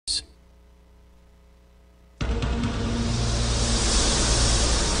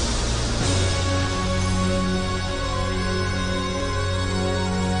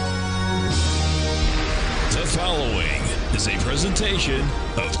presentation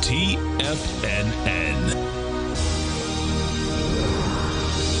of TFNN.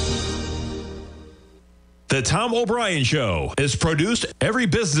 The Tom O'Brien Show is produced every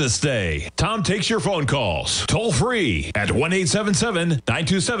business day. Tom takes your phone calls toll free at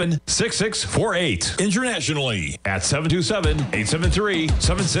 1-877-927-6648. Internationally at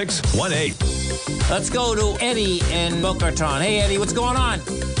 727-873-7618. Let's go to Eddie in Boca Raton. Hey, Eddie, what's going on?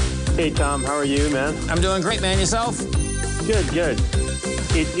 Hey, Tom. How are you, man? I'm doing great, man. Yourself? Good, good.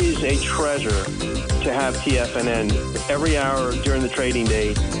 It is a treasure to have TFNN every hour during the trading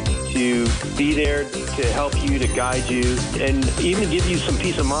day, to be there to help you, to guide you, and even give you some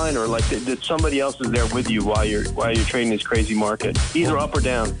peace of mind, or like that somebody else is there with you while you're trading this crazy market, either up or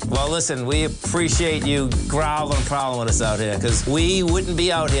down. Well, listen, we appreciate you growling and prowling with us out here, because we wouldn't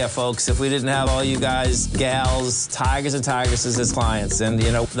be out here, folks, if we didn't have all you guys, gals, tigers and tigresses as clients. And,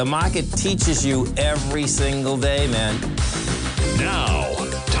 you know, the market teaches you every single day, man. Now,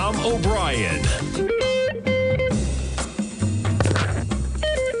 Tom O'Brien.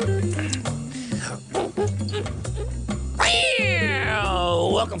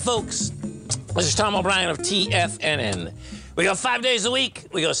 Welcome, folks. This is Tom O'Brien of TFNN. We go 5 days a week.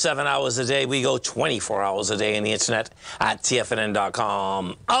 We go 7 hours a day. We go 24 hours a day on the internet at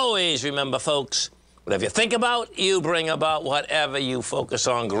TFNN.com. Always remember, folks, whatever you think about, you bring about. Whatever you focus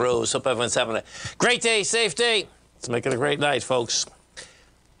on grows. Hope everyone's having a great day, safe day. Let's make it a great night, folks.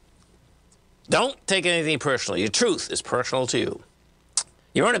 Don't take anything personally. Your truth is personal to you.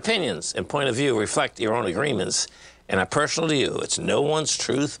 Your own opinions and point of view reflect your own agreements and are personal to you. It's no one's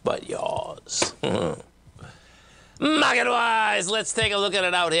truth but yours. Market-wise, let's take a look at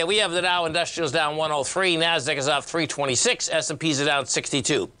it out here. We have the Dow Industrials down 103. NASDAQ is off 326. S&Ps are down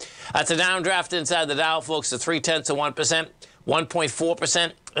 62. That's a downdraft inside the Dow, folks, at 0.3%,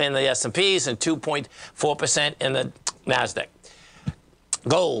 1.4% in the S&Ps, and 2.4% in the NASDAQ.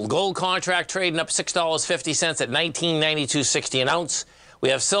 Gold contract trading up $6.50 at $19.9260 an ounce. We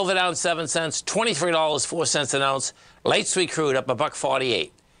have silver down 7 cents, $23.04 an ounce. Light sweet crude up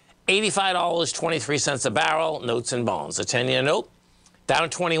 $1.48. $85.23 a barrel. Notes and bonds. The 10-year note down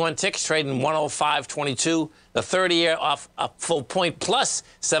 21 ticks, trading 105.22. The 30-year off a full point plus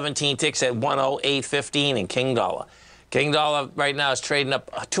 17 ticks at 108.15. And King Dollar. King Dollar right now is trading up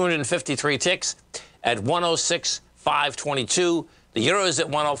 253 ticks at 106.522. The euro is at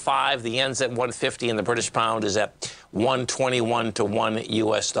 105, the yen's at 150, and the British pound is at 121 to 1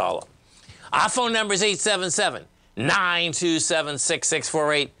 US dollar. Our phone number is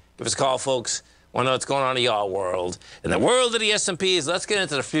 877-927-6648. Give us a call, folks. Want to know what's going on in your world. In the world of the S&Ps, let's get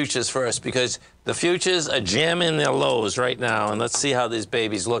into the futures first, because the futures are jamming their lows right now, and let's see how these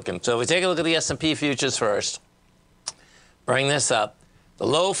babies looking. So if we take a look at the S&P futures first, bring this up. The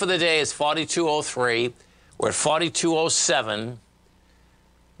low for the day is 42.03. We're at 42.07.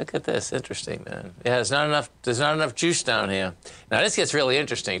 Look at this, interesting, man. Yeah, there's not enough juice down here. Now this gets really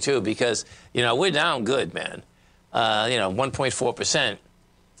interesting too, because we're down good, man. 1.4%.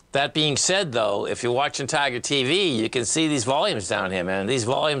 That being said, though, if you're watching Tiger TV, you can see these volumes down here, man. These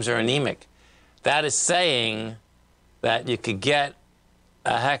volumes are anemic. That is saying that you could get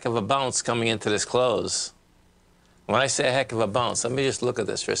a heck of a bounce coming into this close. When I say a heck of a bounce, let me just look at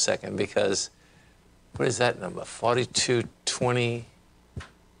this for a second, because what is that number? 42.20.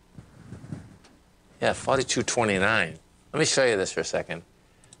 Yeah, 42.29. Let me show you this for a second.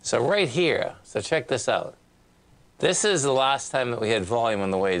 So right here, so check this out. This is the last time that we had volume on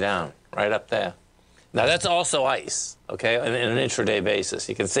the way down, right up there. Now that's also ice, okay, on an intraday basis.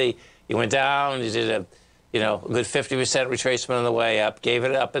 You can see you went down, you did a good 50% retracement on the way up, gave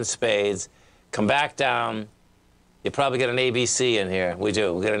it up in spades, come back down. You probably get an ABC in here. We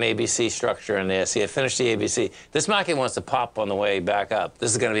do. We get an ABC structure in there. See, I finished the ABC. This market wants to pop on the way back up. This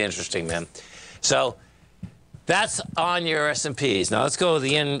is going to be interesting, man. So that's on your S&Ps. Now let's go to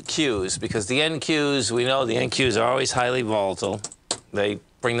the NQs, because the NQs, we know the NQs are always highly volatile. They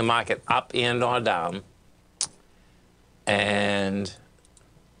bring the market up and or down. And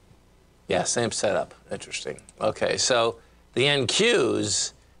yeah, same setup. Interesting. Okay, so the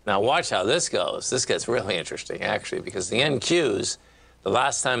NQs, now watch how this goes. This gets really interesting, actually, because the NQs, the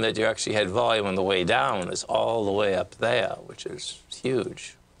last time that you actually had volume on the way down is all the way up there, which is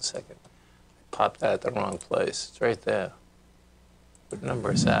huge. 1 second. Popped that at the wrong place. It's right there. What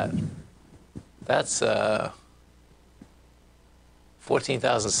number is that? That's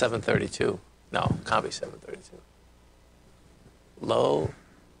 14,732. No, can't be 732. Low.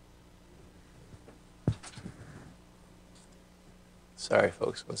 Sorry,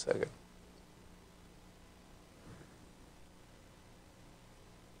 folks, 1 second.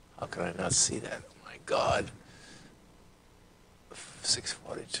 How can I not see that? Oh, my God.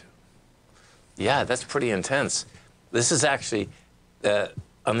 642. Yeah, that's pretty intense. This is actually,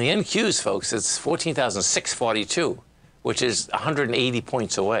 on the NQs, folks, it's 14,642, which is 180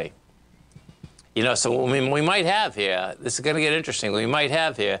 points away. You know, so we might have here, this is going to get interesting, we might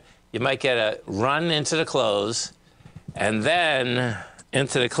have here, you might get a run into the close, and then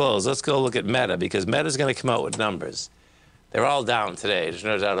into the close. Let's go look at Meta, because Meta's going to come out with numbers. They're all down today. There's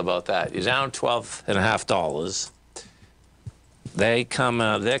no doubt about that. You're down $12.50.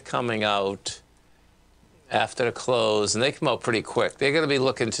 They're coming out after the close, and they come out pretty quick. They're going to be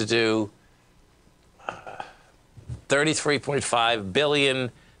looking to do 33.5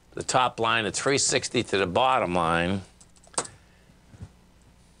 billion, the top line, at 360 to the bottom line.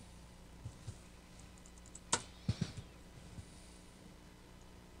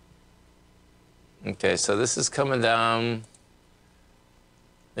 Okay, so this is coming down.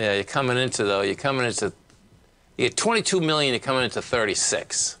 Yeah, you get 22 million, you're coming into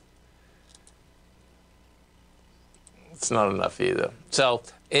 36. It's not enough either. So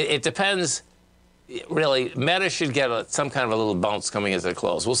it depends. Really, Meta should get some kind of a little bounce coming into the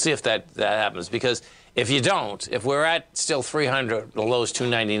close. We'll see if that happens, because if you don't, if we're at still 300, the low's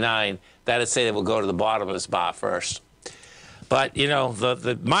 299, that'd say that we'll go to the bottom of this bar first. But, you know,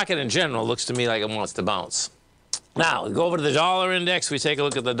 the market in general looks to me like it wants to bounce. Now, we go over to the dollar index. We take a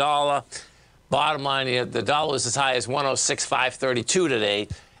look at the dollar. Bottom line, the dollar was as high as 106.532 today,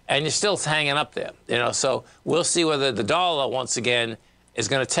 and you're still hanging up there. You know, so we'll see whether the dollar, once again, is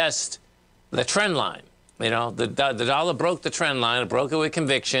going to test the trend line. You know, the dollar broke the trend line. It broke it with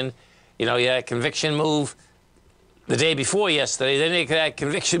conviction. You know, you had a conviction move the day before yesterday. Then you had a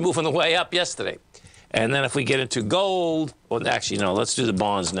conviction move on the way up yesterday. And then if we get into gold, well, actually, no, let's do the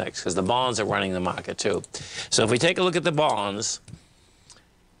bonds next, because the bonds are running the market too. So if we take a look at the bonds,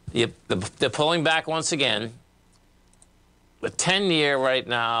 they're pulling back once again. The 10-year right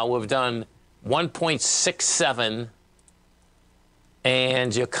now, we've done 1.67,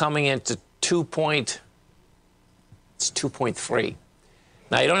 and you're coming into 2.3.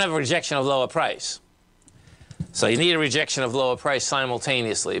 Now, you don't have a rejection of lower price. So you need a rejection of lower price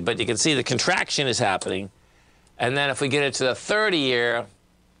simultaneously, but you can see the contraction is happening. And then if we get into the 30-year,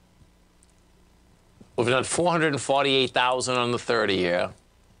 we've done 448,000 on the 30-year.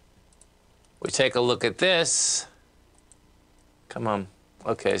 We take a look at this. Come on.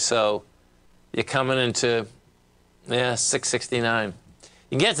 Okay, so you're coming into, 669. You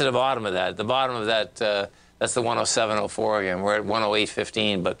can get to the bottom of that. The bottom of that, that's the 107.04 again. We're at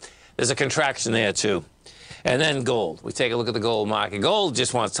 108.15, but there's a contraction there too. And then gold. We take a look at the gold market. Gold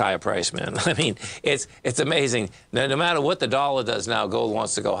just wants higher price, man. I mean, it's amazing. No matter what the dollar does now, gold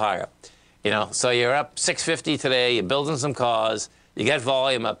wants to go higher. You know, so you're up 650 today. You're building some cars. You get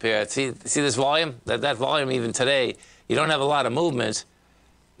volume up here. See this volume? That volume even today, you don't have a lot of movement.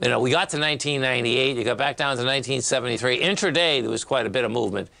 You know, we got to 1998. You got back down to 1973. Intraday, there was quite a bit of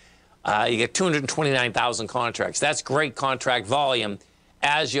movement. You get 229,000 contracts. That's great contract volume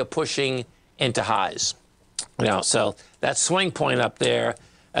as you're pushing into highs. You know, so that swing point up there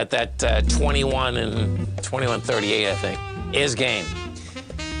at that 21 and 21.38, I think, is game.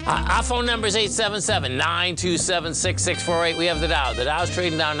 Our phone number is 877-927-6648. We have the Dow. The Dow's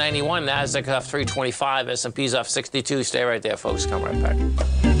trading down 91. Nasdaq off 325. S&P's off 62. Stay right there, folks. Come right back.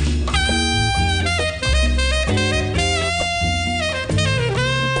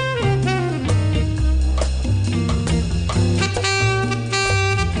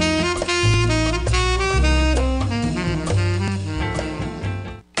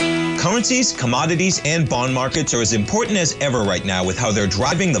 Currencies, commodities, and bond markets are as important as ever right now with how they're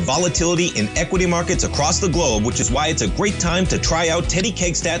driving the volatility in equity markets across the globe, which is why it's a great time to try out Teddy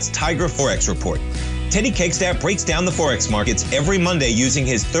Kegstat's Tiger Forex Report. Teddy Kegstat breaks down the Forex markets every Monday using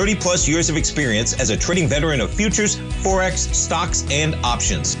his 30-plus years of experience as a trading veteran of futures, Forex, stocks, and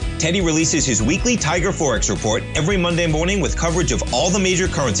options. Teddy releases his weekly Tiger Forex Report every Monday morning with coverage of all the major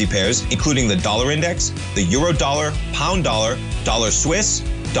currency pairs, including the dollar index, the euro dollar, pound dollar, dollar Swiss,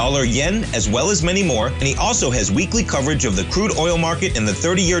 dollar yen, as well as many more, and he also has weekly coverage of the crude oil market and the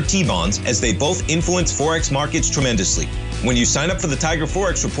 30-year T-bonds, as they both influence Forex markets tremendously. When you sign up for the Tiger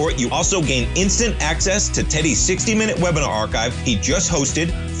Forex Report, you also gain instant access to Teddy's 60-minute webinar archive he just hosted,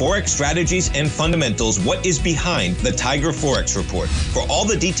 Forex Strategies and Fundamentals, What is Behind the Tiger Forex Report. For all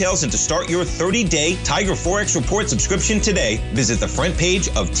the details and to start your 30-day Tiger Forex Report subscription today, visit the front page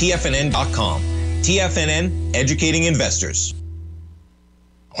of TFNN.com. TFNN, educating investors.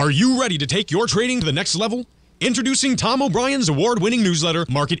 Are you ready to take your trading to the next level? Introducing Tom O'Brien's award-winning newsletter,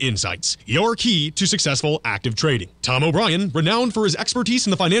 Market Insights, your key to successful active trading. Tom O'Brien, renowned for his expertise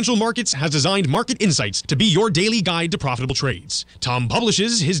in the financial markets, has designed Market Insights to be your daily guide to profitable trades. Tom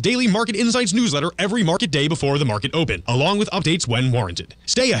publishes his daily Market Insights newsletter every market day before the market open, along with updates when warranted.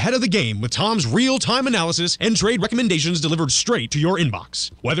 Stay ahead of the game with Tom's real-time analysis and trade recommendations delivered straight to your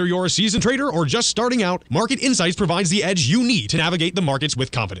inbox. Whether you're a seasoned trader or just starting out, Market Insights provides the edge you need to navigate the markets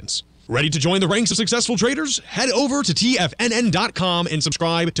with confidence. Ready to join the ranks of successful traders? Head over to TFNN.com and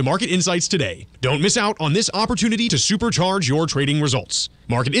subscribe to Market Insights today. Don't miss out on this opportunity to supercharge your trading results.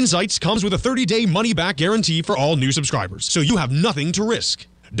 Market Insights comes with a 30-day money-back guarantee for all new subscribers, so you have nothing to risk.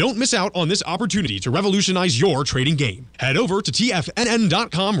 Don't miss out on this opportunity to revolutionize your trading game. Head over to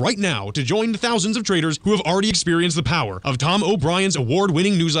TFNN.com right now to join the thousands of traders who have already experienced the power of Tom O'Brien's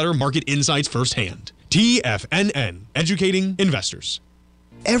award-winning newsletter, Market Insights, firsthand. TFNN, educating investors.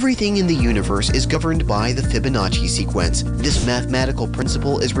 Everything in the universe is governed by the Fibonacci sequence. This mathematical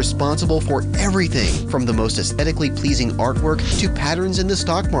principle is responsible for everything from the most aesthetically pleasing artwork to patterns in the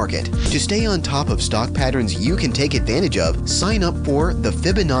stock market. To stay on top of stock patterns you can take advantage of, sign up for the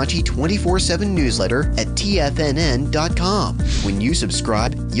Fibonacci 24/7 newsletter at TFNN.com. When you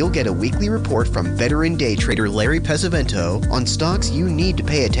subscribe, you'll get a weekly report from veteran day trader Larry Pesavento on stocks you need to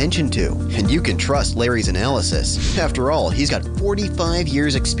pay attention to. And you can trust Larry's analysis. After all, he's got 45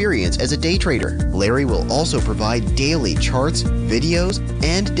 years experience as a day trader. Larry will also provide daily charts, videos,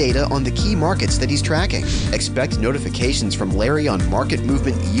 and data on the key markets that he's tracking. Expect notifications from Larry on market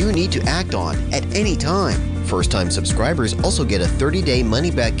movement you need to act on at any time. First-time subscribers also get a 30-day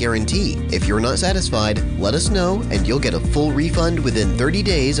money-back guarantee. If you're not satisfied, let us know and you'll get a full refund within 30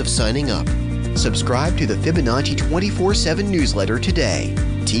 days of signing up. Subscribe to the Fibonacci 24/7 newsletter today.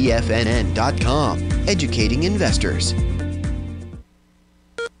 TFNN.com, educating investors.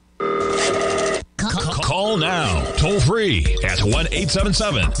 Call now, toll free at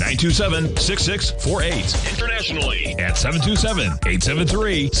 1-877-927-6648. Internationally at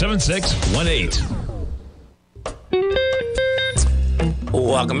 727-873-7618.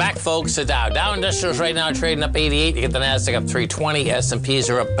 Welcome back, folks, to Dow. Dow Industrials right now trading up 88. You get the Nasdaq up 320. S&Ps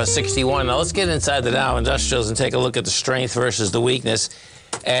are up 61. Now let's get inside the Dow Industrials and take a look at the strength versus the weakness.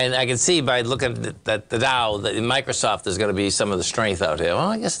 And I can see by looking at the Dow that in Microsoft there's going to be some of the strength out here. Well,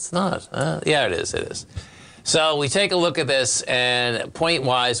 I guess it's not. Yeah, it is. It is. So we take a look at this, and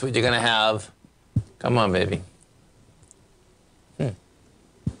point-wise, what you're going to have. Come on, baby.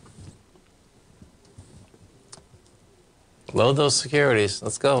 Load those securities.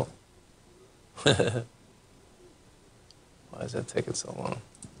 Let's go. Why is that taking so long?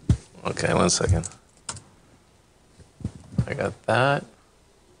 Okay, 1 second. I got that.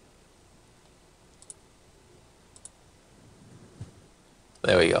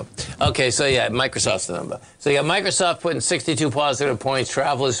 There we go. Okay, so yeah, Microsoft's the number. So you got Microsoft putting 62 positive points,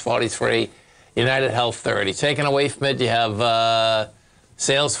 Travelers 43, United Health 30. Taken away from it, you have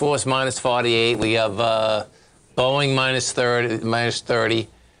Salesforce minus 48. We have Boeing minus 30.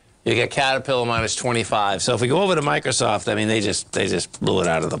 You get Caterpillar minus 25. So if we go over to Microsoft, I mean, they just blew it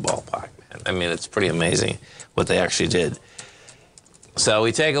out of the ballpark, man. I mean, it's pretty amazing what they actually did. So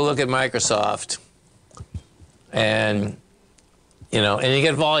we take a look at Microsoft, and you know, and you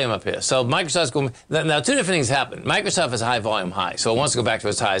get volume up here. So Microsoft's going, now two different things happen. Microsoft has a high volume high, so it wants to go back to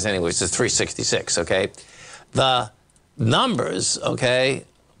its highs anyway, which is 366, okay? The numbers, okay,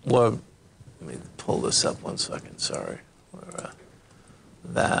 were, let me pull this up 1 second, sorry.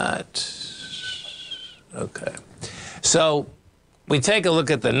 Okay. So we take a look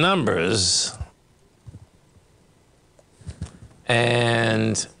at the numbers,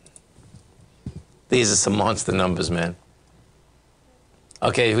 and these are some monster numbers, man.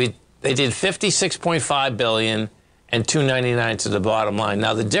 Okay, they did $56.5 billion and $299 to the bottom line.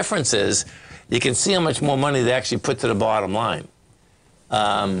 Now the difference is, you can see how much more money they actually put to the bottom line.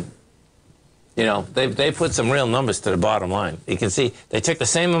 You know, they put some real numbers to the bottom line. You can see they took the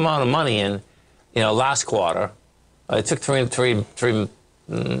same amount of money in, you know, last quarter. It took $3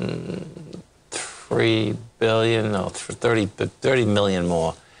 billion, no, 30 million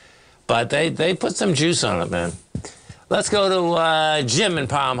more. But they put some juice on it, man. Let's go to Jim in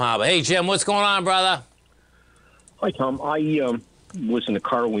Palm Harbor. Hey, Jim, what's going on, brother? Hi, Tom. I was in the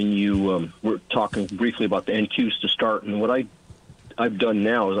car when you were talking briefly about the NQs to start, and what I've done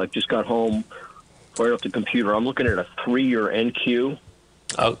now is I've just got home, fired up the computer. I'm looking at a 3-year NQ.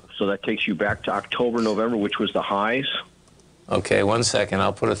 Oh. So that takes you back to October, November, which was the highs. Okay, 1 second.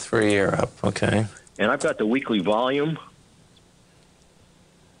 I'll put a 3-year up. Okay. And I've got the weekly volume.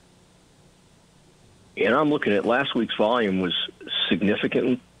 And I'm looking at last week's volume was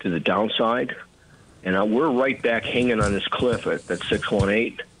significant to the downside. And we're right back hanging on this cliff at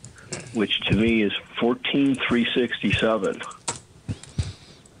 618, which to me is 14,367.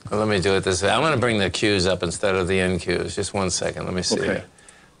 Well, let me do it this way. I'm going to bring the Qs up instead of the NQs. Just 1 second. Let me see. Okay.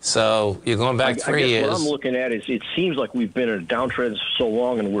 So you're going back 3 years. What I'm looking at is it seems like we've been in a downtrend so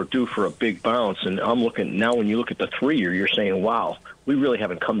long and we're due for a big bounce. And I'm looking now when you look at the 3 year, you're saying, wow, we really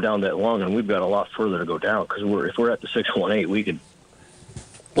haven't come down that long and we've got a lot further to go down because if we're at the 618, we could.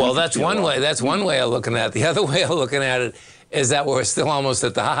 Well, that's one way. That's one way of looking at it. The other way of looking at it is that we're still almost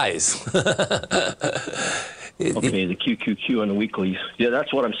at the highs. Okay, the QQQ on the weeklies. Yeah,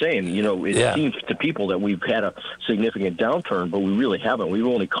 that's what I'm saying. You know, it seems to people that we've had a significant downturn, but we really haven't. We've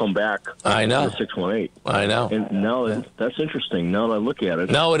only come back I know. to 618. I know. And now that's interesting. Now that I look at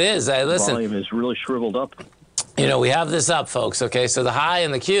it. No, it is. Listen. Volume is really shriveled up. You know, we have this up, folks, okay? So the high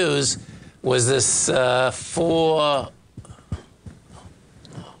in the Qs was this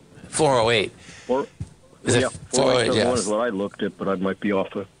 408. Is it 408? Yes. Is what I looked at, but I might be off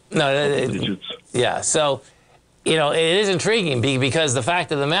digits. Yeah, so, you know, it is intriguing because the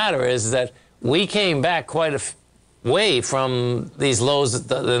fact of the matter is that we came back quite a way from these lows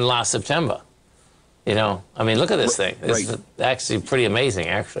in last September. You know, I mean, look at this thing. It's actually pretty amazing,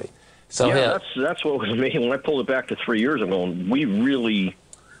 actually. So yeah, that's what was amazing. When I pulled it back to 3 years ago,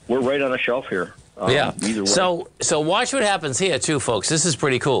 we're right on a shelf here. Yeah. Either way. So watch what happens here, too, folks. This is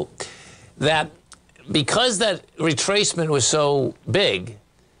pretty cool. That because that retracement was so big,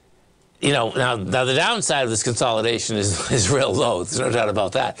 you know, now the downside of this consolidation is real low. There's no doubt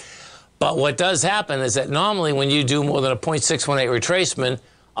about that. But what does happen is that normally when you do more than a 0.618 retracement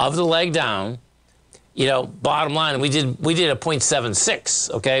of the leg down, you know, bottom line, we did a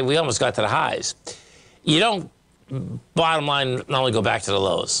 0.76, okay? We almost got to the highs. You don't, bottom line, normally go back to the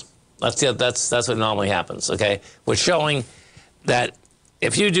lows. That's what normally happens, okay? We're showing that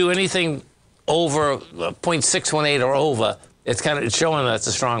if you do anything over 0.618 or over, it's showing that it's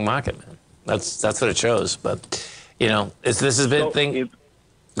a strong market, man. That's what it shows. But, you know, this has been a thing.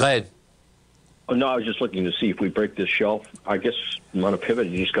 Go ahead. Oh, no, I was just looking to see if we break this shelf. I guess on a pivot,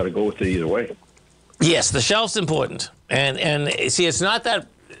 you just got to go with it either way. Yes, the shelf's important. And see, it's not that,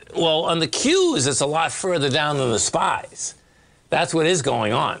 well, on the Qs, it's a lot further down than the SPYs. That's what is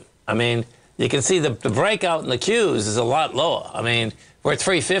going on. I mean, you can see the breakout in the Qs is a lot lower. I mean, we're at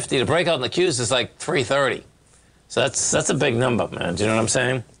 350. The breakout in the Qs is like 330. So that's a big number, man. Do you know what I'm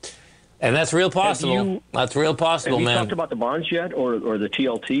saying? And that's real possible. That's real possible, man. Have you talked about the bonds yet or the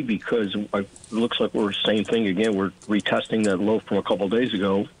TLT? Because it looks like we're same thing again. We're retesting that low from a couple of days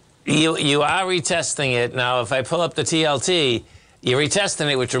ago. You are retesting it. Now, if I pull up the TLT, you're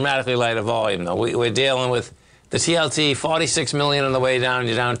retesting it with dramatically lighter volume, though. We're dealing with the TLT, 46 million on the way down.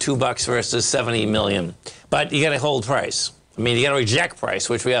 You're down $2 versus 70 million. But you got to hold price. I mean, you got to reject price,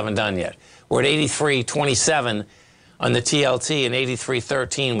 which we haven't done yet. We're at 83.27 on the TLT, and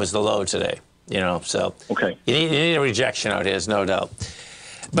 83.13 was the low today. You know, so okay. You need a rejection out here, there's no doubt.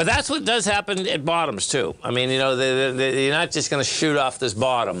 But that's what does happen at bottoms, too. I mean, you know, you're not just going to shoot off this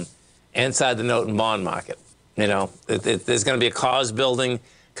bottom inside the note and bond market. You know, there's going to be a cause building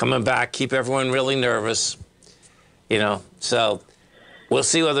coming back, keep everyone really nervous. You know, so we'll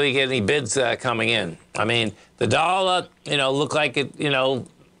see whether we get any bids coming in. I mean, the dollar, you know, looked like it, you know,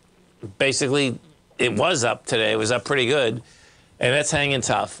 basically it was up today. It was up pretty good. And that's hanging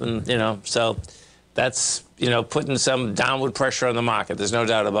tough. And, you know, so that's, you know, putting some downward pressure on the market. There's no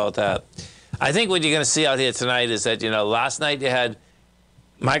doubt about that. I think what you're going to see out here tonight is that, you know, last night you had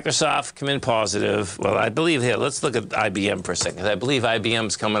Microsoft come in positive. Well, I believe here, let's look at IBM for a second. I believe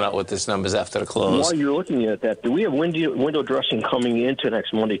IBM's coming out with this numbers after the close. While you're looking at that, do we have window dressing coming into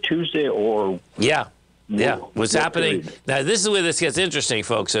next Monday, Tuesday, or? Yeah. What's happening? Now, this is where this gets interesting,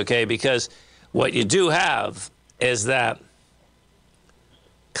 folks, okay? Because what you do have is that,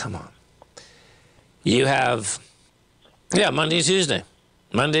 come on. You have, Monday, Tuesday.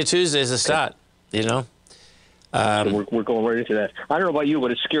 Monday, Tuesday is the start, you know? So we're going right into that. I don't know about you,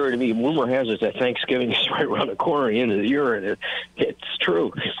 but it's scary to me. Rumor has it that Thanksgiving is right around the corner, the end of the year, and it's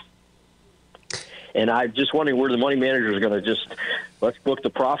true. And I'm just wondering where the money manager is going to let's book the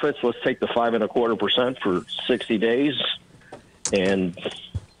profits. Let's take the 5.25% for 60 days and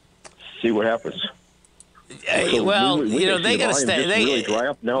see what happens. So well, you know, they got to stay. They really dry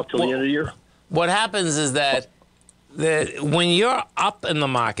up now till the end of the year. What happens is that when you're up in the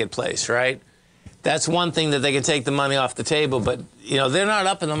marketplace, right? That's one thing that they can take the money off the table, but, you know, they're not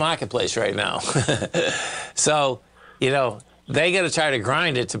up in the marketplace right now. So, you know, they got to try to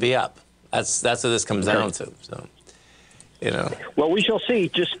grind it to be up. That's what this comes down to. So, you know. Well, we shall see.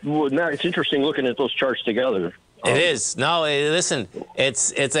 Just now, it's interesting looking at those charts together. It is. No, listen,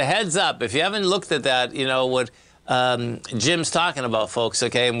 it's a heads up. If you haven't looked at that, you know, what Jim's talking about, folks,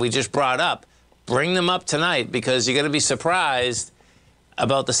 okay, and we just brought up, bring them up tonight because you're going to be surprised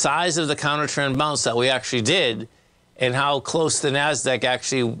about the size of the counter-trend bounce that we actually did and how close the NASDAQ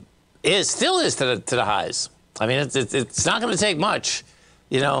actually still is to the highs. I mean, it's not going to take much,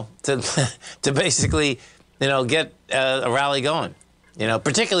 you know, to basically, you know, get a rally going, you know,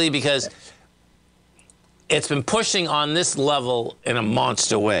 particularly because it's been pushing on this level in a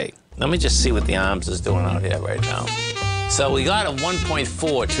monster way. Let me just see what the ARMS is doing out here right now. So we got a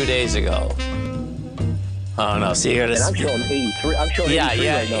 1.4 2 days ago. Oh, no, see here. And I'm showing 83. I'm showing 83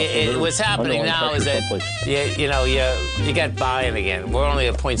 right now. What's happening now is that, you know, you get buying again. We're only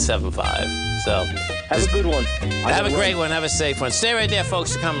at 0.75. So have a good one. Have a great one. Have a safe one. Stay right there,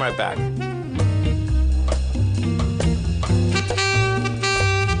 folks. We'll come right back.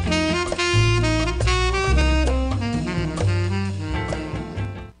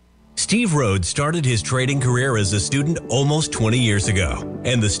 Steve Rhodes started his trading career as a student almost 20 years ago,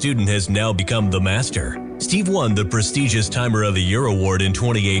 and the student has now become the master. Steve won the prestigious Timer of the Year award in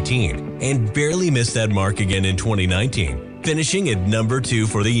 2018 and barely missed that mark again in 2019, finishing at number 2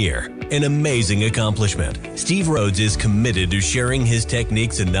 for the year. An amazing accomplishment. Steve Rhodes is committed to sharing his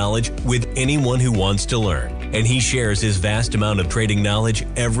techniques and knowledge with anyone who wants to learn, and he shares his vast amount of trading knowledge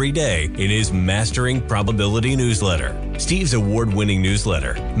every day in his Mastering Probability newsletter. Steve's award-winning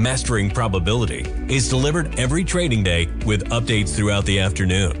newsletter, Mastering Probability, is delivered every trading day with updates throughout the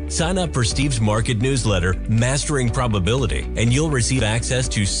afternoon. Sign up for Steve's market newsletter, Mastering Probability, and you'll receive access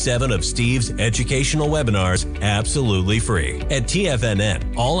to 7 of Steve's educational webinars absolutely free. At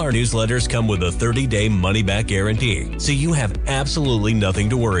TFNN, all our newsletters come with a 30-day money-back guarantee, so you have absolutely nothing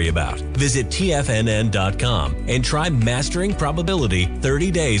to worry about. Visit TFNN.com and try Mastering Probability 30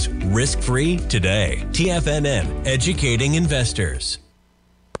 days risk-free today. TFNN, educating investors.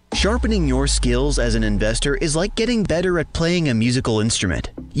 Sharpening your skills as an investor is like getting better at playing a musical instrument.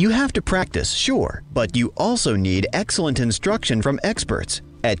 You have to practice, sure, but you also need excellent instruction from experts.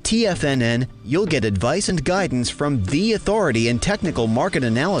 At TFNN, you'll get advice and guidance from the authority in technical market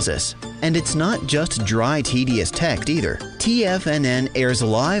analysis. And it's not just dry, tedious text either. TFNN airs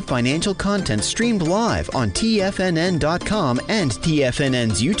live financial content streamed live on TFNN.com and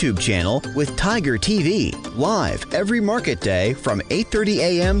TFNN's YouTube channel with Tiger TV, live every market day from 8:30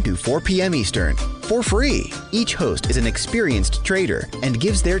 a.m. to 4 p.m. Eastern. For free. Each host is an experienced trader and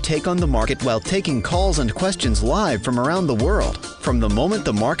gives their take on the market while taking calls and questions live from around the world. From the moment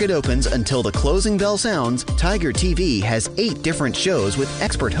the market opens until the closing bell sounds, Tiger TV has 8 different shows with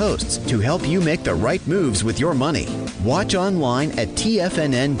expert hosts to help you make the right moves with your money. Watch online at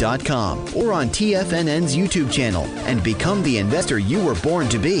TFNN.com or on TFNN's YouTube channel and become the investor you were born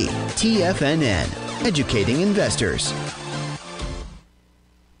to be. TFNN, educating investors.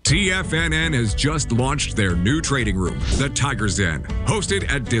 TFNN has just launched their new trading room, the Tiger's Den. Hosted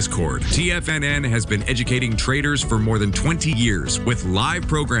at Discord, TFNN has been educating traders for more than 20 years with live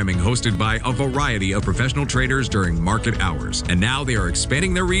programming hosted by a variety of professional traders during market hours. And now they are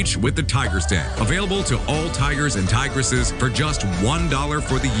expanding their reach with the Tiger's Den, available to all Tigers and Tigresses for just $1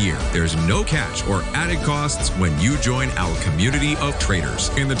 for the year. There's no catch or added costs when you join our community of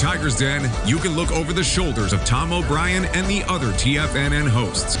traders. In the Tiger's Den, you can look over the shoulders of Tom O'Brien and the other TFNN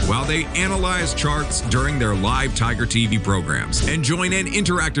hosts while they analyze charts during their live Tiger TV programs, and join an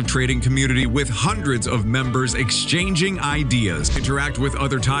interactive trading community with hundreds of members exchanging ideas. Interact with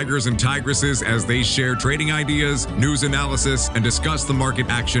other Tigers and Tigresses as they share trading ideas, news analysis, and discuss the market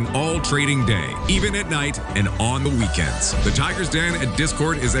action all trading day, even at night and on the weekends. The Tiger's Den at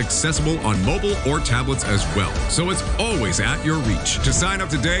Discord is accessible on mobile or tablets as well, so it's always at your reach. To sign up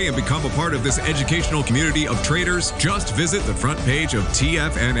today and become a part of this educational community of traders, just visit the front page of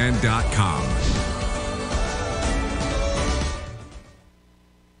TFNN.com.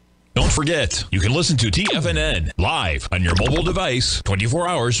 Don't forget, you can listen to TFNN live on your mobile device 24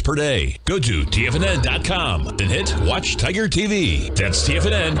 hours per day. Go to TFNN.com, then hit Watch Tiger TV. That's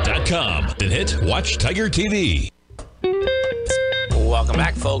TFNN.com, then hit Watch Tiger TV. Welcome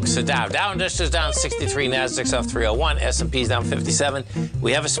back, folks. The Dow Industrials down 63, Nasdaq's off 301, S&P's down 57.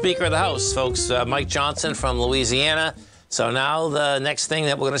 We have a Speaker of the House, folks, Mike Johnson from Louisiana. So now the next thing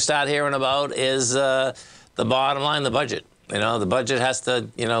that we're going to start hearing about is the bottom line, the budget. You know, the budget has to,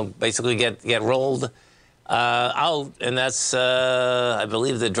 you know, basically get rolled out, and that's, I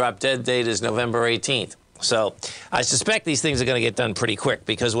believe the drop dead date is November 18th. So I suspect these things are going to get done pretty quick,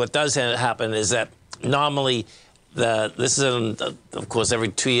 because what does happen is that normally this is, of course, every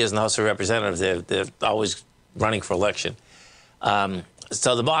 2 years in the House of Representatives, they're always running for election.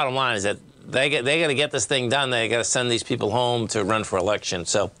 So the bottom line is that they got to get this thing done. They got to send these people home to run for election.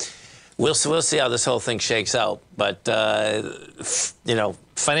 So we'll see how this whole thing shakes out. But you know,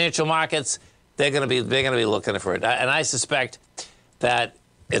 financial markets, they're going to be looking for it, and I suspect that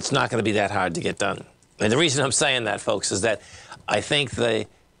it's not going to be that hard to get done. And the reason I'm saying that, folks, is that I think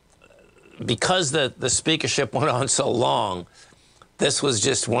because the speakership went on so long, this was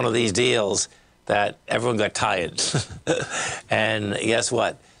just one of these deals that everyone got tired. And guess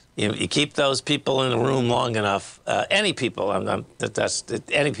what? You keep those people in the room long enough, any people,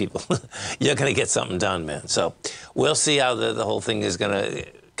 any people, you're going to get something done, man. So we'll see how the whole thing is going to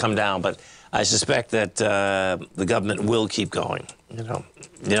come down. But I suspect that the government will keep going, you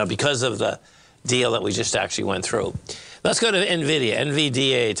know, because of the deal that we just actually went through. Let's go to NVIDIA,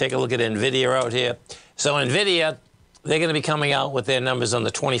 NVDA. Take a look at NVIDIA out here. So NVIDIA, they're going to be coming out with their numbers on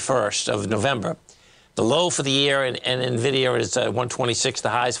the 21st of November. The low for the year in NVIDIA is 126. The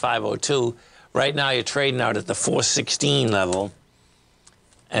high is 502. Right now, you're trading out at the 416 level.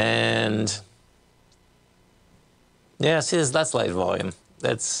 And, yeah, see, that's light volume.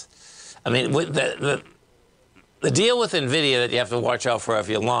 That's, I mean, the deal with NVIDIA that you have to watch out for if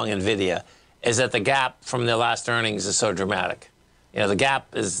you're long NVIDIA is that the gap from their last earnings is so dramatic. You know, the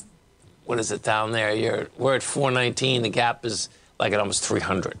gap is, what is it down there? We're at 419. The gap is like at almost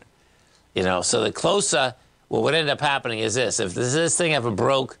 300. You know, so the closer, well, what ended up happening is this. If this thing ever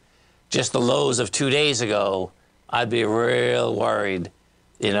broke just the lows of 2 days ago, I'd be real worried,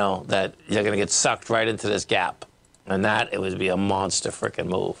 you know, that you're going to get sucked right into this gap. And that, it would be a monster freaking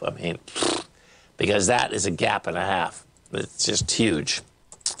move. I mean, because that is a gap and a half. It's just huge.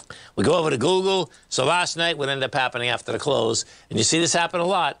 We go over to Google. So last night, what ended up happening after the close, and you see this happen a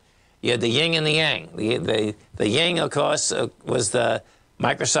lot, you had the yin and the yang. The yin, of course, was the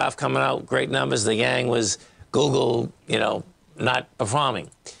Microsoft coming out, great numbers. The yang was Google, you know, not performing.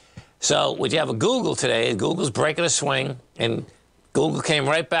 So what you have with Google today, Google's breaking a swing, and Google came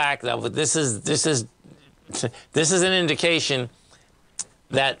right back. Now, this is an indication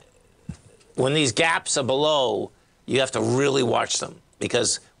that when these gaps are below, you have to really watch them.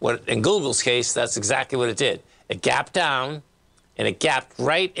 Because in Google's case, that's exactly what it did. It gapped down, and it gapped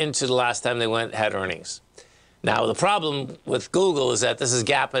right into the last time they had earnings. Now, the problem with Google is that this is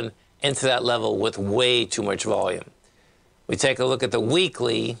gapping into that level with way too much volume. We take a look at the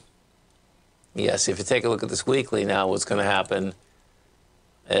weekly. Yes, if you take a look at this weekly now, what's going to happen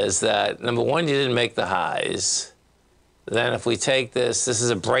is that, number one, you didn't make the highs. Then if we take this is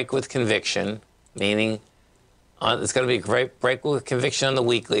a break with conviction, meaning it's going to be a great break with conviction on the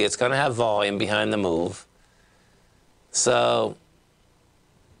weekly. It's going to have volume behind the move. So,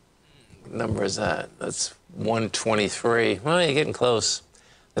 what number is that? That's 123. Well, you're getting close.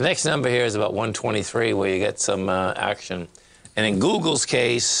 The next number here is about 123, where you get some action. And in Google's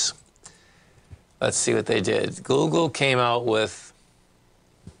case, let's see what they did. Google came out with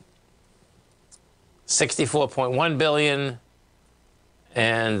 64.1 billion,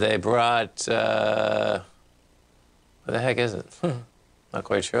 and they brought, what the heck is it? Not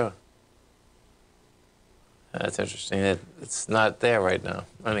quite sure. That's interesting. It's not there right now.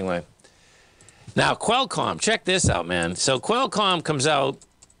 Anyway. Now, Qualcomm, check this out, man. So Qualcomm comes out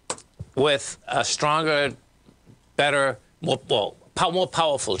with a stronger, better, more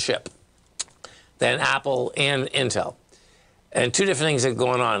powerful chip than Apple and Intel. And two different things that are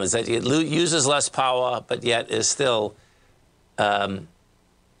going on is that it uses less power, but yet is still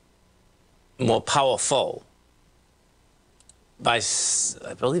more powerful. I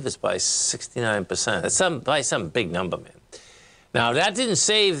believe it's by 69%. It's by some big number, man. Now, that didn't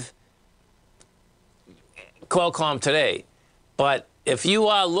save Qualcomm today, but if you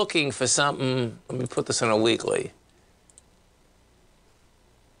are looking for something, let me put this on a weekly.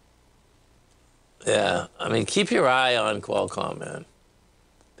 Yeah, I mean, keep your eye on Qualcomm, man.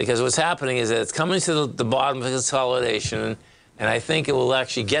 Because what's happening is that it's coming to the bottom of consolidation, and I think it will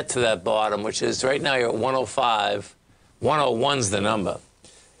actually get to that bottom, which is right now you're at 105. 101's the number.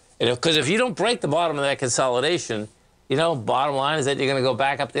 Because if you don't break the bottom of that consolidation, you know, bottom line is that you're going to go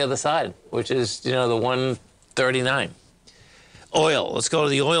back up the other side, which is, you know, the 139. Oil. Let's go to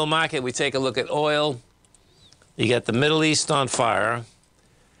the oil market. We take a look at oil. You got the Middle East on fire.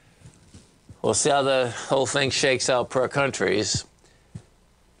 We'll see how the whole thing shakes out per countries.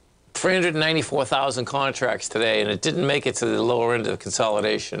 394,000 contracts today, and it didn't make it to the lower end of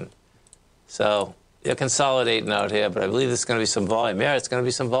consolidation. So they're consolidating out here, but I believe there's going to be some volume. Yeah, it's going to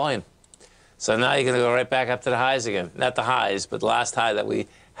be some volume. So now you're going to go right back up to the highs again. Not the highs, but the last high that we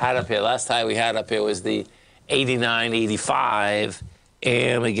had up here. Last high we had up here was the 89.85,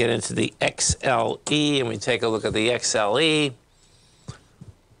 and we get into the XLE, and we take a look at the XLE.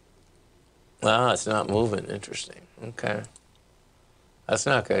 Oh, it's not moving. Interesting. Okay. That's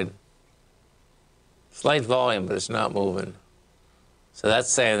not good. Slight volume, but it's not moving. So that's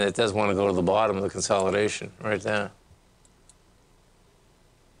saying that it does want to go to the bottom of the consolidation right there.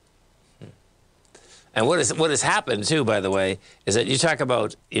 And what has happened, too, by the way, is that you talk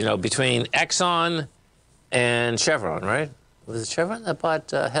about, between Exxon and Chevron, right? Was it Chevron that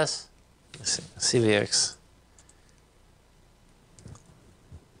bought Hess? Let's see, CVX.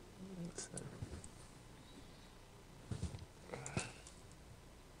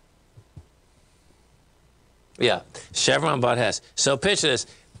 Yeah, Chevron bought Hess. So picture this.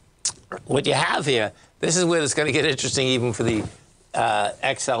 What you have here, this is where it's going to get interesting even for the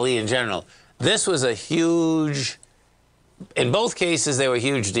XLE in general. This was a huge, in both cases, they were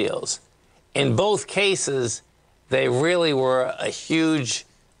huge deals. In both cases, they really were a huge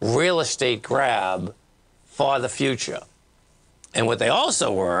real estate grab for the future. And what they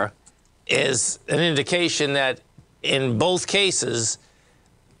also were is an indication that in both cases,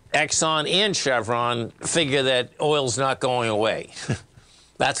 Exxon and Chevron figure that oil's not going away.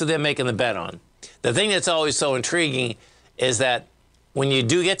 That's what they're making the bet on. The thing that's always so intriguing is that when you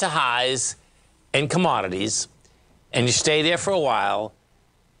do get to highs in commodities and you stay there for a while,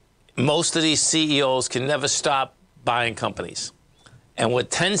 most of these CEOs can never stop buying companies. And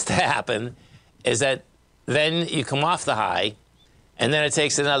what tends to happen is that then you come off the high, and then it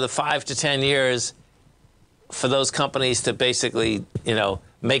takes another 5 to 10 years for those companies to basically,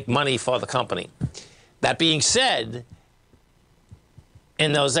 make money for the company. That being said,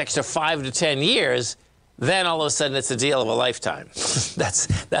 in those extra 5 to 10 years, then all of a sudden it's a deal of a lifetime.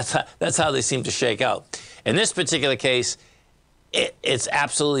 That's how they seem to shake out. In this particular case, it's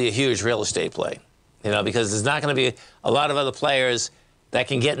absolutely a huge real estate play, because there's not going to be a lot of other players that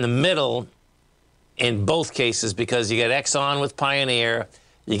can get in the middle in both cases, because you got Exxon with Pioneer,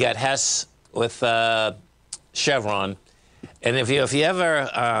 you got Hess with Chevron. And if you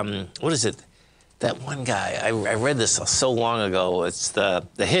ever, what is it? That one guy, I read this so long ago. It's the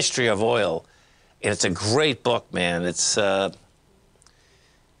History of Oil, and it's a great book, man. It's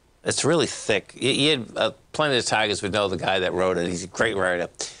really thick. Plenty of Tigers would know the guy that wrote it. He's a great writer.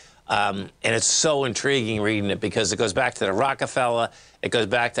 And it's so intriguing reading it, because it goes back to the Rockefeller. It goes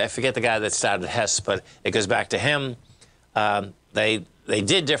back to, I forget the guy that started Hess, but it goes back to him. They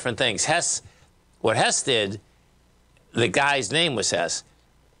did different things. What Hess did, the guy's name was Hess.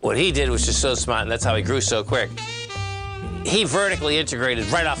 What he did was just so smart, and that's how he grew so quick. He vertically integrated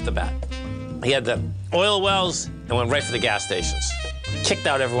right off the bat. He had the oil wells and went right for the gas stations. Kicked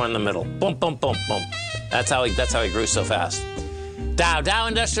out everyone in the middle. Boom, boom, boom, boom. That's how he grew so fast. Dow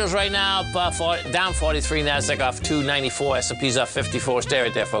Industrials right now down 43, Nasdaq off 294, S&P's off 54. Stay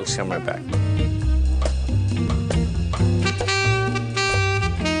right there, folks. Come right back.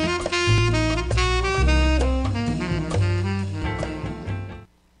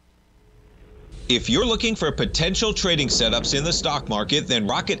 If you're looking for potential trading setups in the stock market, then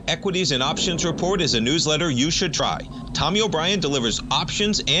Rocket Equities and Options Report is a newsletter you should try. Tommy O'Brien delivers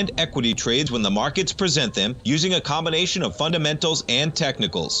options and equity trades when the markets present them, using a combination of fundamentals and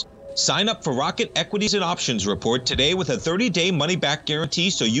technicals. Sign up for Rocket Equities and Options Report today with a 30-day money-back guarantee,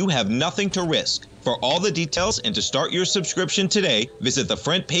 so you have nothing to risk. For all the details and to start your subscription today, visit the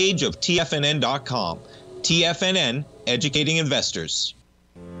front page of TFNN.com. TFNN, educating investors.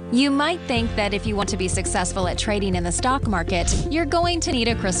 You might think that if you want to be successful at trading in the stock market, you're going to need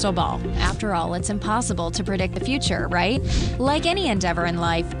a crystal ball. After all, it's impossible to predict the future, right? Like any endeavor in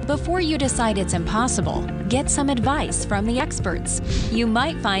life, before you decide it's impossible, get some advice from the experts. You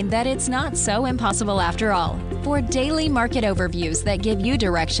might find that it's not so impossible after all. For daily market overviews that give you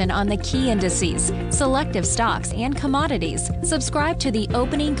direction on the key indices, selective stocks, and commodities, subscribe to the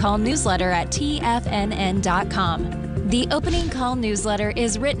Opening Call newsletter at TFNN.com. The Opening Call newsletter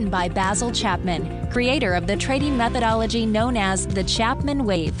is written by Basil Chapman, creator of the trading methodology known as the Chapman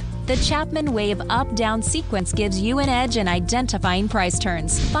Wave. The Chapman Wave up-down sequence gives you an edge in identifying price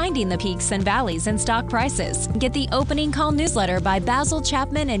turns, finding the peaks and valleys in stock prices. Get the Opening Call newsletter by Basil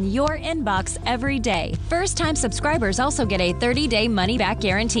Chapman in your inbox every day. First-time subscribers also get a 30-day money-back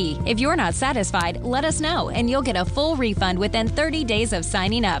guarantee. If you're not satisfied, let us know, and you'll get a full refund within 30 days of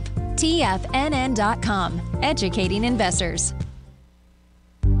signing up. TFNN.com, educating investors.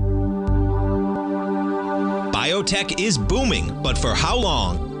 Biotech is booming, but for how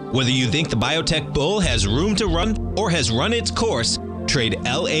long? Whether you think the biotech bull has room to run or has run its course, trade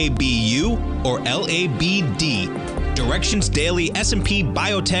LABU or LABD. Direction's daily S&P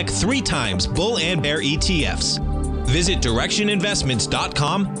Biotech 3 times bull and bear ETFs. Visit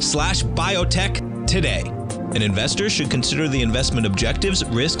directioninvestments.com/biotech today. An investor should consider the investment objectives,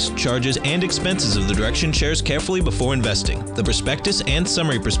 risks, charges, and expenses of the Direction shares carefully before investing. The prospectus and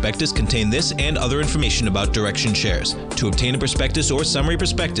summary prospectus contain this and other information about Direction shares. To obtain a prospectus or summary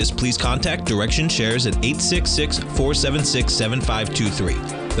prospectus, please contact Direction Shares at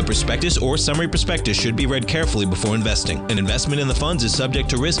 866-476-7523. The prospectus or summary prospectus should be read carefully before investing. An investment in the funds is subject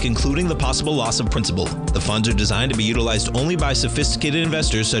to risk, including the possible loss of principal. The funds are designed to be utilized only by sophisticated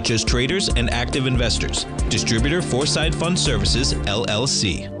investors such as traders and active investors. Distributor Foreside Fund Services,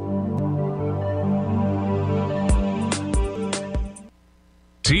 LLC.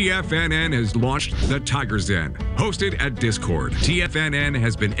 TFNN has launched the Tiger's Den. Hosted at Discord, TFNN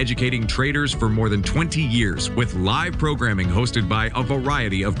has been educating traders for more than 20 years with live programming hosted by a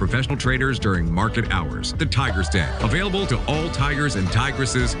variety of professional traders during market hours. The Tiger's Den, available to all tigers and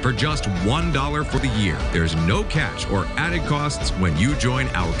tigresses for just $1 for the year. There's no catch or added costs when you join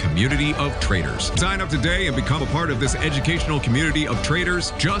our community of traders. Sign up today and become a part of this educational community of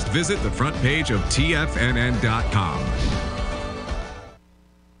traders. Just visit the front page of TFNN.com.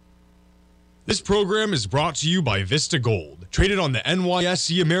 This program is brought to you by Vista Gold, traded on the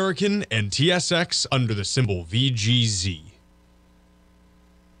NYSE American and TSX under the symbol VGZ.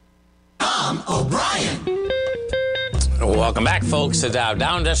 Tom O'Brien. Welcome back, folks. The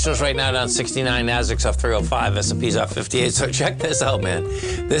Dow Industrials right now down 69, Nasdaq's off 305, S&P's off 58. So check this out, man.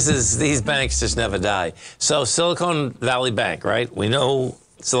 These banks just never die. So Silicon Valley Bank, right? We know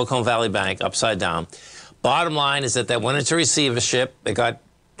Silicon Valley Bank upside down. Bottom line is that they went into receivership. They got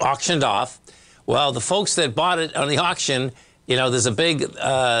auctioned off. Well, the folks that bought it on the auction, you know, there's a big,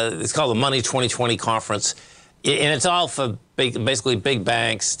 it's called the Money 2020 conference, and it's all for basically big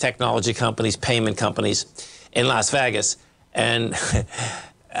banks, technology companies, payment companies in Las Vegas. And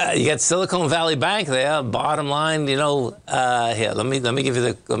you got Silicon Valley Bank there. Bottom line, you know, here, let me give you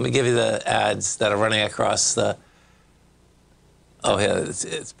the ads that are running across the. Oh, here,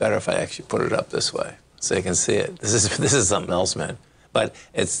 it's better if I actually put it up this way so you can see it. This is something else, man. But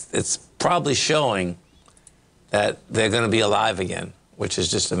it's probably showing that they're going to be alive again, which is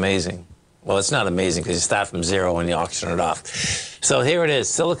just amazing. Well, it's not amazing because you start from zero when you auction it off. So here it is,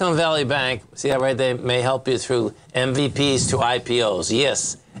 Silicon Valley Bank. See how right they may help you through MVPs to IPOs.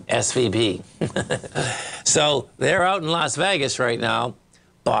 Yes, SVP. So they're out in Las Vegas right now.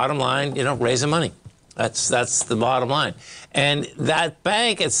 Bottom line, you know, raising money. That's the bottom line. And that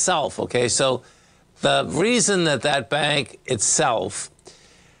bank itself, okay, so the reason that bank itself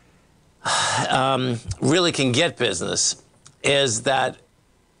really can get business is that,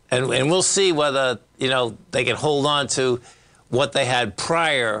 and we'll see whether, you know, they can hold on to what they had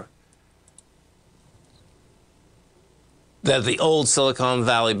prior that the old Silicon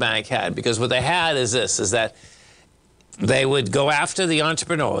Valley Bank had. Because what they had is this, is that they would go after the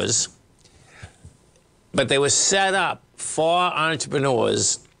entrepreneurs, but they were set up for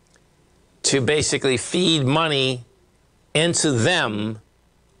entrepreneurs to basically feed money into them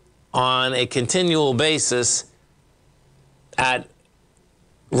on a continual basis at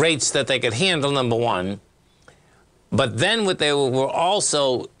rates that they could handle, number one. But then what they were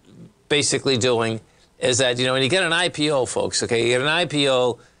also basically doing is that, you know, when you get an IPO, folks, okay, you get an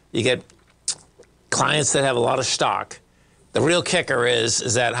IPO, you get clients that have a lot of stock. The real kicker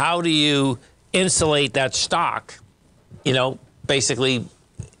is that how do you insulate that stock, you know, basically,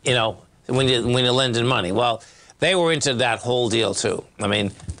 you know, when you're lending money? Well, they were into that whole deal too. I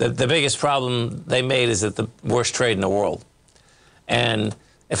mean, the biggest problem they made is that the worst trade in the world. And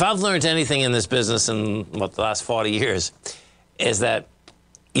if I've learned anything in this business in the last 40 years, is that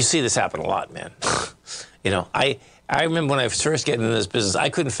you see this happen a lot, man. You know, I remember when I was first getting into this business, I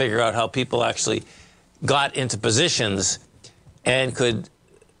couldn't figure out how people actually got into positions and could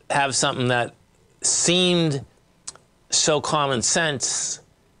have something that seemed so common sense,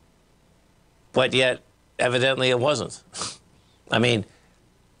 but yet evidently it wasn't. I mean,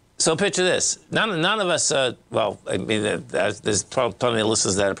 so picture this. None of us, well, I mean, there's plenty of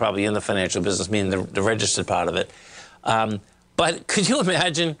listeners that are probably in the financial business, meaning the registered part of it. But could you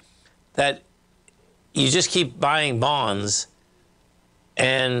imagine that you just keep buying bonds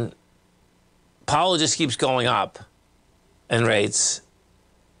and Powell just keeps going up in rates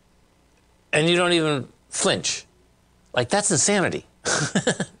and you don't even flinch? Like, that's insanity.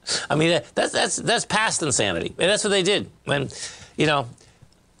 I mean, that's past insanity. And that's what they did. When, you know,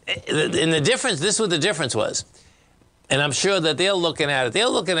 and the difference, this is what the difference was. And I'm sure that they're looking at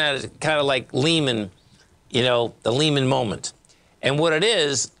it kind of like Lehman, you know, the Lehman moment. And what it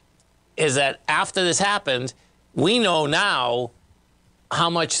is that after this happened, we know now how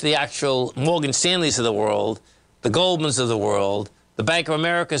much the actual Morgan Stanleys of the world, the Goldmans of the world, the Bank of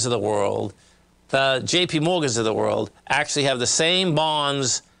Americas of the world, the JP Morgans of the world actually have the same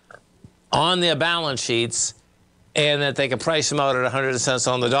bonds on their balance sheets, and that they can price them out at 100 cents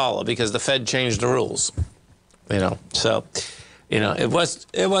on the dollar because the Fed changed the rules. You know, so, you know, it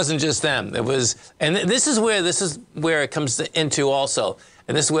wasn't just them. It was, and this is where it comes into also,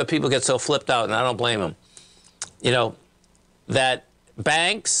 and this is where people get so flipped out, and I don't blame them. You know, that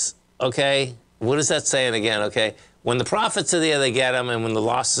banks, okay, what is that saying again? Okay, when the profits are there, they get them, and when the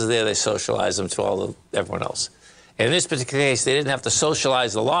losses are there, they socialize them to everyone else. In this particular case, they didn't have to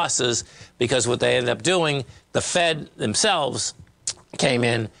socialize the losses because what they ended up doing, the Fed themselves came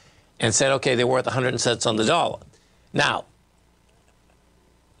in and said, okay, they're worth 100 cents on the dollar. Now,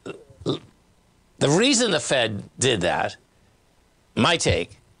 the reason the Fed did that, my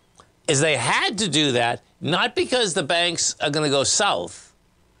take, is they had to do that not because the banks are going to go south.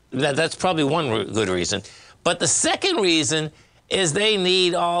 That's probably one good reason. But the second reason is they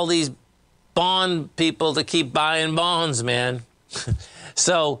need all these bond people to keep buying bonds, man.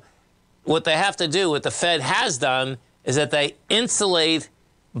 So what they have to do, what the Fed has done, is that they insulate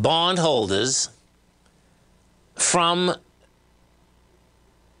bondholders from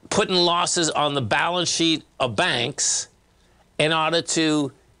putting losses on the balance sheet of banks in order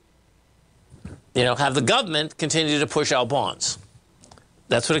to, you know, have the government continue to push out bonds.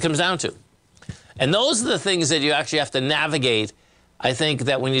 That's what it comes down to. And those are the things that you actually have to navigate, I think,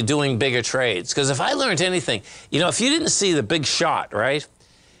 that when you're doing bigger trades. Because if I learned anything, you know, if you didn't see The Big Short, right?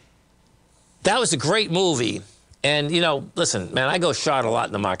 That was a great movie. And, you know, listen, man, I go short a lot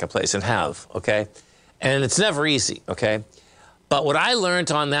in the marketplace and have, okay? And it's never easy, okay? But what I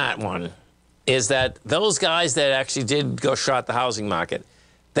learned on that one is that those guys that actually did go short the housing market,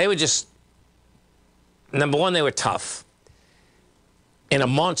 they were just, number one, they were tough in a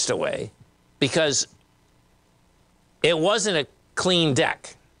monster way because it wasn't a clean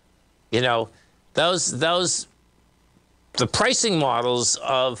deck. You know, the pricing models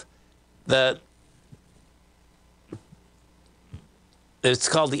of it's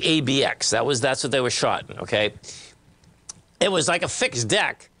called the ABX. That's what they were shorting, okay? It was like a fixed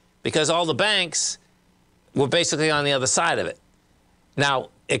deck because all the banks were basically on the other side of it. Now,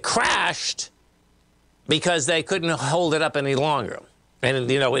 it crashed because they couldn't hold it up any longer.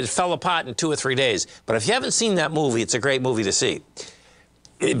 And, you know, it fell apart in 2 or 3 days. But if you haven't seen that movie, it's a great movie to see.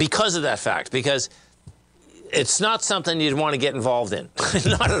 Because of that fact. Because it's not something you'd want to get involved in.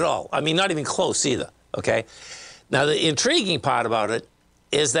 Not at all. I mean, not even close either, okay? Now, the intriguing part about it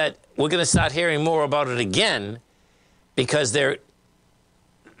is that we're going to start hearing more about it again because there's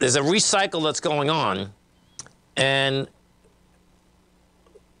a recycle that's going on. And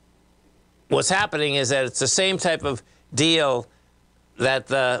what's happening is that it's the same type of deal that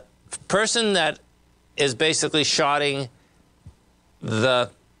the person that is basically shorting the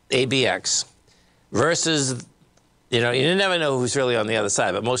ABX versus, you know, you never know who's really on the other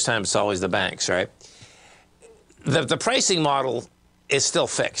side, but most times it's always the banks, right? The pricing model is still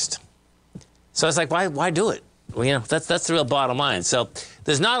fixed. So it's like, why do it? Well, you know, that's the real bottom line. So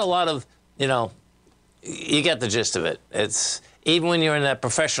there's not a lot of, you know, you get the gist of it. It's, even when you're in that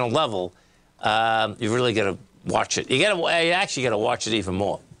professional level, you really got to watch it. You actually got to watch it even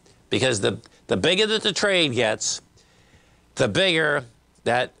more, because the bigger that the trade gets, the bigger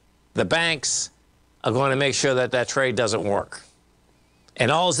that the banks are going to make sure that that trade doesn't work.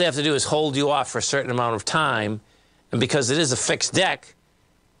 And all they have to do is hold you off for a certain amount of time, and because it is a fixed deck,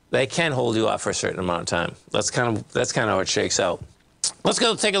 they can hold you off for a certain amount of time. That's kind of how it shakes out. Let's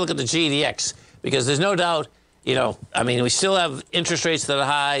go take a look at the GDX, because there's no doubt, you know, I mean, we still have interest rates that are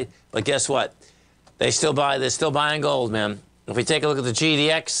high, but guess what? They're still buying gold, man. If we take a look at the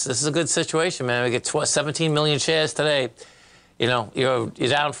GDX, this is a good situation, man. We get 17 million shares today. You know, you're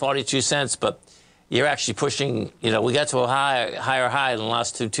down 42 cents, but you're actually pushing, you know, we got to a higher high in the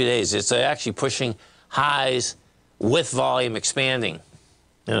last two days. It's actually pushing highs with volume expanding.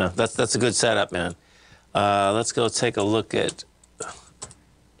 You know, that's a good setup, man. Let's go take a look at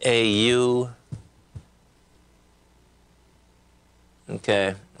AU.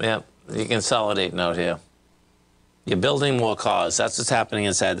 Okay, yeah, you consolidate out here. You're building more cars. That's what's happening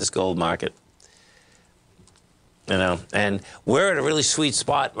inside this gold market. You know, and we're at a really sweet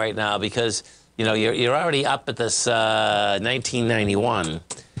spot right now because, you know, you're already up at this 1991.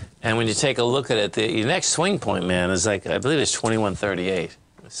 And when you take a look at it, your next swing point, man, is like, I believe it's 2138.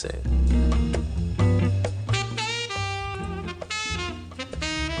 Let's see.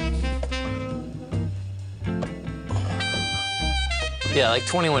 Yeah, like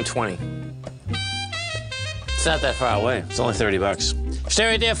 2120. It's not that far away. It's only 30 bucks. Stay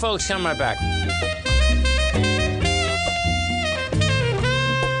right there, folks. Come right back.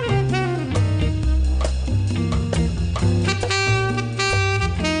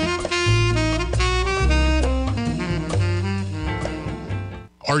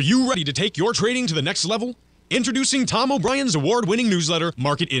 Are you ready to take your trading to the next level? Introducing Tom O'Brien's award-winning newsletter,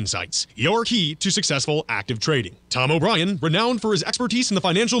 Market Insights, your key to successful active trading. Tom O'Brien, renowned for his expertise in the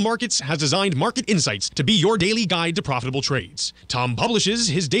financial markets, has designed Market Insights to be your daily guide to profitable trades. Tom publishes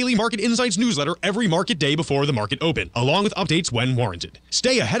his daily Market Insights newsletter every market day before the market open, along with updates when warranted.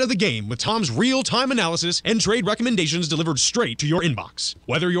 Stay ahead of the game with Tom's real-time analysis and trade recommendations delivered straight to your inbox.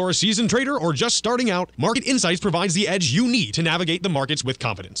 Whether you're a seasoned trader or just starting out, Market Insights provides the edge you need to navigate the markets with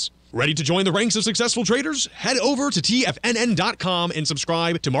confidence. Ready to join the ranks of successful traders? Head over to TFNN.com and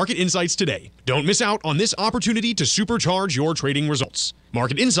subscribe to Market Insights today. Don't miss out on this opportunity to supercharge your trading results.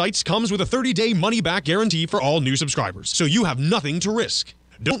 Market Insights comes with a 30-day money-back guarantee for all new subscribers, so you have nothing to risk.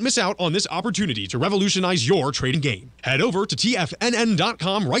 Don't miss out on this opportunity to revolutionize your trading game. Head over to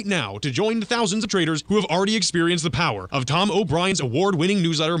TFNN.com right now to join the thousands of traders who have already experienced the power of Tom O'Brien's award-winning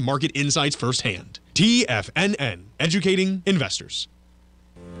newsletter, Market Insights, firsthand. TFNN, educating investors.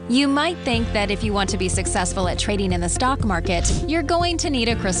 You might think that if you want to be successful at trading in the stock market, you're going to need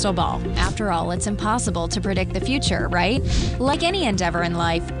a crystal ball. After all, it's impossible to predict the future, right? Like any endeavor in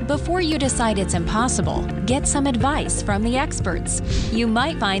life, before you decide it's impossible, get some advice from the experts. You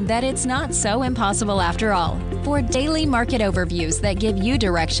might find that it's not so impossible after all. For daily market overviews that give you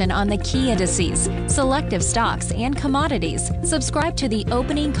direction on the key indices, selective stocks, and commodities, subscribe to the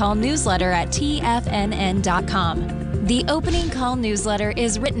Opening Call newsletter at TFNN.com. The Opening Call newsletter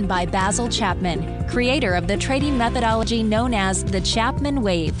is written by Basil Chapman, creator of the trading methodology known as the Chapman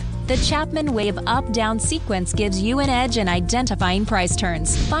Wave. The Chapman Wave up-down sequence gives you an edge in identifying price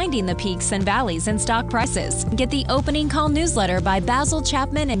turns, finding the peaks and valleys in stock prices. Get the Opening Call newsletter by Basil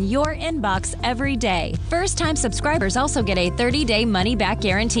Chapman in your inbox every day. First-time subscribers also get a 30-day money-back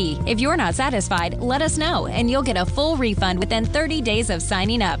guarantee. If you're not satisfied, let us know, and you'll get a full refund within 30 days of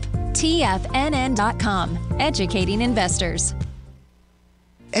signing up. TFNN.com, educating investors.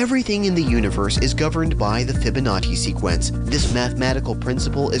 Everything in the universe is governed by the Fibonacci sequence. This mathematical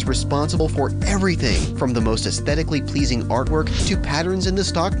principle is responsible for everything from the most aesthetically pleasing artwork to patterns in the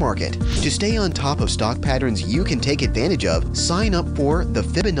stock market. To stay on top of stock patterns you can take advantage of, sign up for the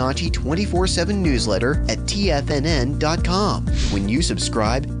Fibonacci 24/7 newsletter at TFNN.com. When you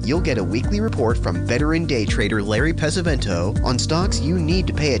subscribe, you'll get a weekly report from veteran day trader Larry Pesavento on stocks you need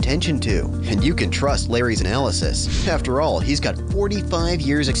to pay attention to. And you can trust Larry's analysis. After all, he's got 45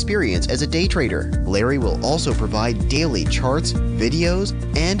 years experience as a day trader. Larry will also provide daily charts, videos,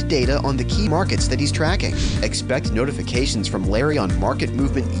 and data on the key markets that he's tracking. Expect notifications from Larry on market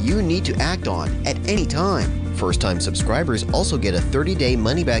movement you need to act on at any time. First-time subscribers also get a 30-day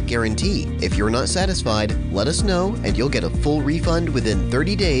money-back guarantee. If you're not satisfied, let us know and you'll get a full refund within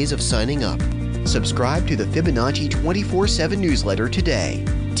 30 days of signing up. Subscribe to the Fibonacci 24/7 newsletter today.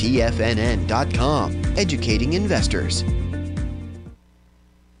 TFNN.com, educating investors.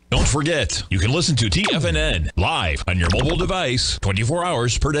 Don't forget, you can listen to TFNN live on your mobile device 24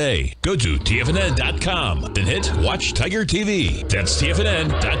 hours per day. Go to TFNN.com, then hit Watch Tiger TV. That's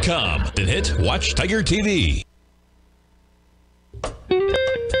TFNN.com, then hit Watch Tiger TV.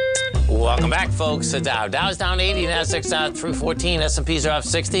 Welcome back, folks. Dow's down 80, Nasdaq's down 314, S&Ps are off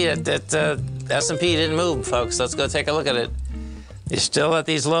 60. S&P didn't move, folks. Let's go take a look at it. You're still at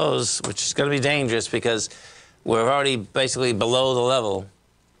these lows, which is going to be dangerous because we're already basically below the level.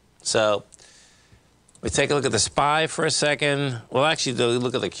 So we take a look at the SPY for a second. Well, actually,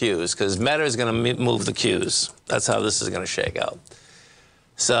 look at the Qs, because Meta is going to move the Qs. That's how this is going to shake out.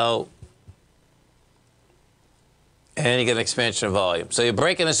 So, and you get an expansion of volume. So you're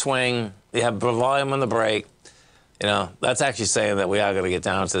breaking a swing. You have volume on the break. You know, that's actually saying that we are going to get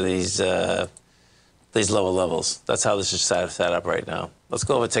down to these lower levels. That's how this is set up right now. Let's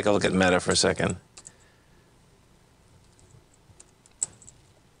go over and take a look at Meta for a second.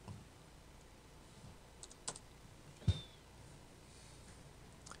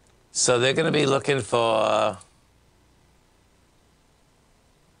 So they're going to be looking for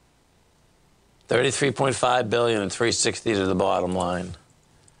 33.5 billion and 360 to the bottom line.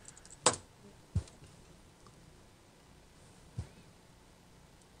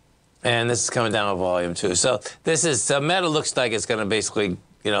 And this is coming down with volume too. So this is Meta looks like it's going to basically,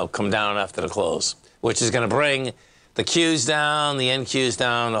 come down after the close, which is going to bring the Qs down, the NQs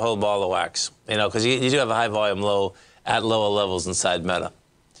down, the whole ball of wax. Because you do have a high volume low at lower levels inside Meta.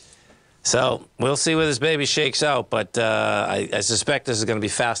 So we'll see where this baby shakes out, but I suspect this is going to be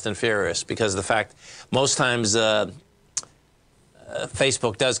fast and furious because of the fact most times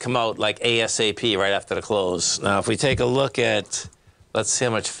Facebook does come out like ASAP right after the close. Now, if we take a look at, let's see how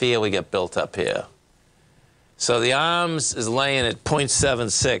much fear we get built up here. So the ARMS is laying at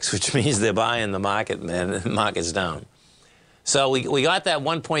 0.76, which means they're buying the market, man, and the market's down. So we got that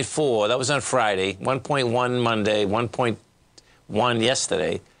 1.4. That was on Friday. 1.1 Monday. 1.1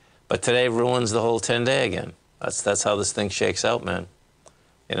 yesterday. But today ruins the whole 10-day again. That's how this thing shakes out, man.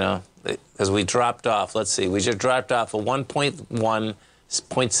 You know, because we dropped off. Let's see. We just dropped off a 1.1,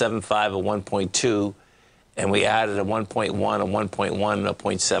 0.75, a 1.2, and we added a 1.1, a 1.1, and a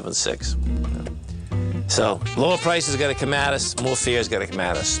 0.76. So lower prices got to come at us. More fears got to come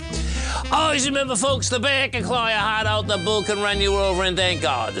at us. Always remember, folks, the bear can claw your heart out, the bull can run you over, and thank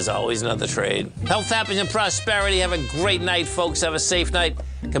God there's always another trade. Health, happiness, and prosperity. Have a great night, folks. Have a safe night.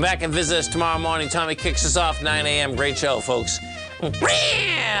 Come back and visit us tomorrow morning. Tommy kicks us off, 9 a.m. Great show, folks. Look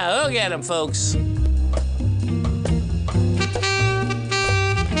at him, folks.